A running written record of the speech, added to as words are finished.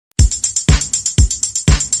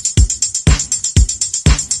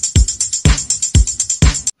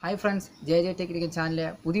Hi friends, JJH TECHNICAL CHANNEL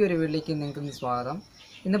പുതിയൊരു വീഡിയോയിലേക്ക് നിങ്ങൾക്ക് സ്വാഗതം.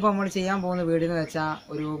 ഇന്നിപ്പോൾ നമ്മൾ ചെയ്യാൻ പോകുന്ന വീഡിയോ എന്ന് വെച്ചാൽ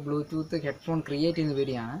ഒരു ബ്ലൂടൂത്ത് ഹെഡ്ഫോൺ ക്രിയേറ്റ് ചെയ്യുന്ന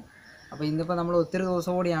വീഡിയോ ആണ്. അപ്പോൾ ഇന്നിപ്പോൾ നമ്മൾ ഒത്തിരി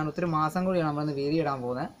ദിവസം കൂടിയാണ് ഒത്തിരി മാസം കൂടിയാണ് നമ്മൾ ഇന്ന് വീഡിയോ ഇടാൻ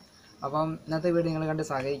പോകുന്നത്. അപ്പം ഇന്നത്തെ വീഡിയോ നിങ്ങൾ കണ്ട്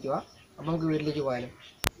സഹകരിക്കുക. അപ്പോൾ നമുക്ക് വീഡിയോയിലേക്ക് പോയാലും.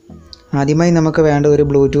 ആദ്യമായി നമുക്ക് വേണ്ട ഒരു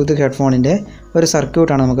ബ്ലൂടൂത്ത് ഹെഡ്ഫോണിൻ്റെ ഒരു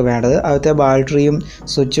സർക്യൂട്ടാണ് നമുക്ക് വേണ്ടത്. അവിടുത്തെ ബാറ്ററിയും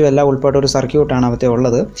സ്വിച്ചും എല്ലാം ഉൾപ്പെട്ട ഒരു സർക്യൂട്ടാണ് അവിടുത്തെ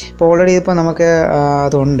ഉള്ളത്. ഇപ്പോൾ ഓൾറെഡി ഇപ്പോൾ നമുക്ക്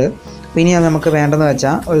അതുണ്ട്. പിന്നെ നമുക്ക് വേണ്ടതെന്ന്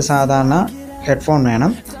വെച്ചാൽ ഒരു സാധാരണ ഹെഡ്ഫോൺ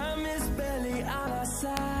വേണം.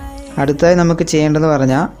 അടുത്തായി നമുക്ക് ചെയ്യേണ്ടതെന്ന്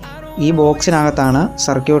പറഞ്ഞാൽ ഈ ബോക്സിനകത്താണ്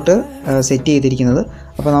സർക്യൂട്ട് സെറ്റ് ചെയ്തിരിക്കുന്നത്.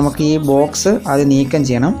 അപ്പോൾ നമുക്ക് ഈ ബോക്സ് അത് നീക്കം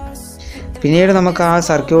ചെയ്യണം. പിന്നീട് നമുക്ക് ആ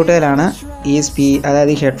സർക്യൂട്ടിലാണ് ഈ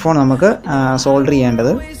അതായത് ഈ ഹെഡ്ഫോൺ നമുക്ക് സോൾഡർ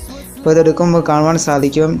ചെയ്യേണ്ടത്. അപ്പോൾ ഇതെടുക്കുമ്പോൾ കാണുവാൻ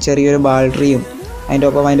സാധിക്കും ചെറിയൊരു ബാറ്ററിയും അതിൻ്റെ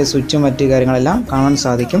ഒപ്പം അതിൻ്റെ സ്വിച്ചും മറ്റു കാര്യങ്ങളെല്ലാം കാണാൻ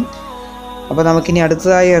സാധിക്കും. അപ്പോൾ നമുക്കിനി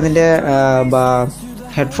അടുത്തതായി അതിൻ്റെ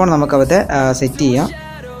ഹെഡ്ഫോൺ നമുക്കവിടെ സെറ്റ് ചെയ്യാം.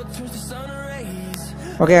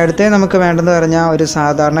 ഓക്കെ, അടുത്തത് നമുക്ക് വേണ്ടതെന്ന് പറഞ്ഞാൽ ഒരു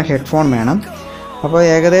സാധാരണ ഹെഡ്ഫോൺ വേണം. അപ്പോൾ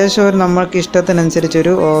ഏകദേശം ഒരു നമ്മൾക്ക്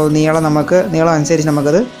ഇഷ്ടത്തിനനുസരിച്ചൊരു നീളം അനുസരിച്ച്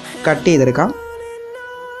നമുക്കത് കട്ട് ചെയ്തെടുക്കാം.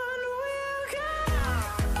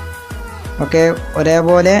 ഓക്കെ,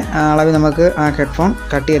 ഒരേപോലെ അളവിൽ നമുക്ക് ആ ഹെഡ്ഫോൺ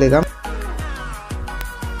കട്ട് ചെയ്തെടുക്കാം.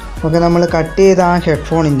 ഓക്കെ, നമ്മൾ കട്ട് ചെയ്ത ആ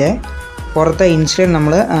ഹെഡ്ഫോണിൻ്റെ പുറത്തെ ഇൻസുലേഷൻ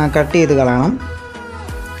നമ്മൾ കട്ട് ചെയ്ത് കളയണം.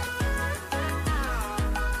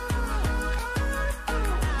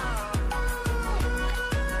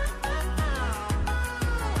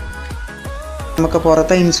 നമുക്ക്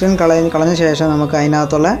പുറത്തെ ഇൻസുലിൻ കളഞ്ഞ ശേഷം നമുക്ക്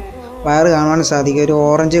അതിനകത്തുള്ള വയർ കാണുവാൻ സാധിക്കും, ഒരു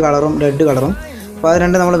ഓറഞ്ച് കളറും റെഡ് കളറും. അപ്പോൾ അത്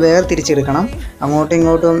രണ്ട് നമ്മൾ വേർതിരിച്ചെടുക്കണം. അങ്ങോട്ടും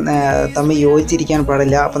ഇങ്ങോട്ടും തമ്മിൽ യോജിച്ചിരിക്കാൻ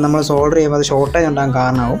പാടില്ല. അപ്പോൾ നമ്മൾ സോൾഡർ ചെയ്യുമ്പോൾ അത് ഷോർട്ടേജ് ഉണ്ടാകാൻ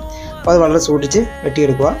കാരണമാകും. അപ്പോൾ അത് വളരെ സൂക്ഷിച്ച്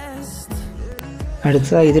വെട്ടിയെടുക്കുക.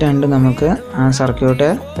 അടുത്ത ഇത് രണ്ടും നമുക്ക് ആ സർക്യൂട്ട്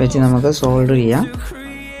വെച്ച് നമുക്ക് സോൾഡർ ചെയ്യാം.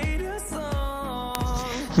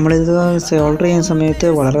 നമ്മളിത് സോൾഡർ ചെയ്യുന്ന സമയത്ത്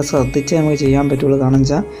വളരെ ശ്രദ്ധിച്ച് നമുക്ക് ചെയ്യാൻ പറ്റുള്ളൂ. കാരണം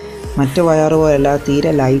വെച്ചാൽ മറ്റ് വയർ പോലെയല്ല,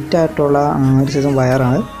 തീരെ ലൈറ്റായിട്ടുള്ള ഒരു സൈസ്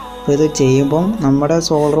വയറാണ്. അപ്പോൾ ഇത് ചെയ്യുമ്പം നമ്മുടെ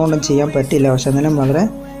സോൾഡർ കൊണ്ടും ചെയ്യാൻ പറ്റില്ല. പക്ഷെ എന്നാലും വളരെ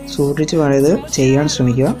സൂക്ഷിച്ച് വേണം ഇത് ചെയ്യാൻ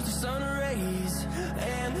ശ്രമിക്കുക.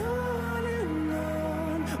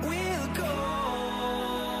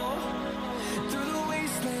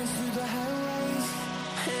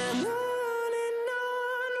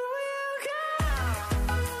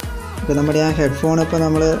 ഇപ്പോൾ നമ്മുടെ ആ ഹെഡ്ഫോൺ ഇപ്പോൾ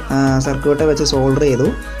നമ്മൾ സർക്യൂട്ട് വെച്ച് സോൾഡർ ചെയ്തു.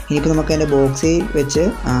 ഇനിയിപ്പോൾ നമുക്ക് അതിൻ്റെ ബോക്സിൽ വെച്ച്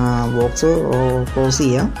ബോക്സ് ക്ലോസ്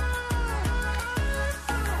ചെയ്യാം.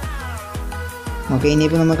 ഓക്കെ,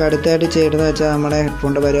 ഇനിയിപ്പോൾ നമുക്ക് അടുത്തായിട്ട് ചെയ്യേണ്ടതെന്ന് വെച്ചാൽ നമ്മുടെ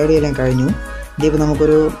ഹെഡ്ഫോണിൻ്റെ പരിപാടിയെല്ലാം കഴിഞ്ഞു. ഇനിയിപ്പോൾ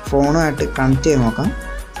നമുക്കൊരു ഫോണുമായിട്ട് കണക്ട് ചെയ്ത് നോക്കാം.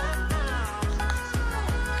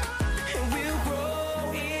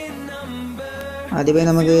 ആദ്യമേ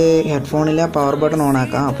നമുക്ക് ഹെഡ്ഫോണിലെ പവർ ബട്ടൺ ഓൺ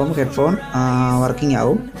ആക്കാം. അപ്പം ഹെഡ്ഫോൺ വർക്കിംഗ്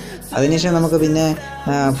ആവും. അതിനുശേഷം നമുക്ക് പിന്നെ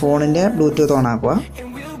ഫോണിൻ്റെ ബ്ലൂടൂത്ത് ഓൺ ആക്കുക.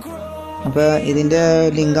 അപ്പോൾ ഇതിൻ്റെ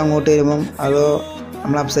ലിങ്ക് അങ്ങോട്ട് വരുമ്പം അത്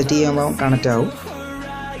നമ്മൾ അപ്സെറ്റ് ചെയ്യുമ്പോൾ കണക്റ്റ് ആവും.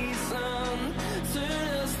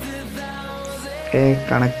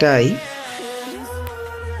 കണക്റ്റായി.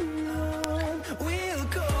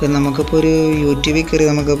 പിന്നെ നമുക്കിപ്പോൾ ഒരു യൂട്യൂബിൽ കയറി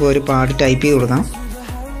നമുക്കിപ്പോൾ ഒരു പാട്ട് ടൈപ്പ് ചെയ്ത് കൊടുക്കാം.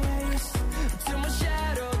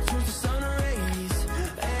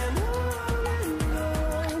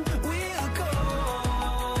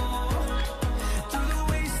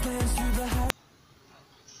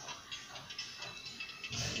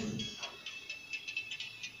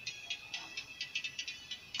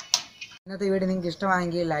 ഇന്നത്തെ വീഡിയോ നിങ്ങൾക്ക്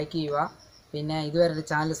ഇഷ്ടമായെങ്കിൽ ലൈക്ക് ചെയ്യുക. പിന്നെ ഇതുവരെ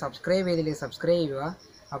ചാനൽ സബ്സ്ക്രൈബ് ചെയ്തില്ലെങ്കിൽ സബ്സ്ക്രൈബ് ചെയ്യുക.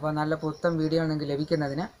 അപ്പോൾ നല്ല പുത്തൻ വീഡിയോ നിങ്ങൾക്ക്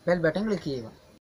ലഭിക്കുന്നതിന് ബെൽ ബട്ടൺ ക്ലിക്ക് ചെയ്യുക.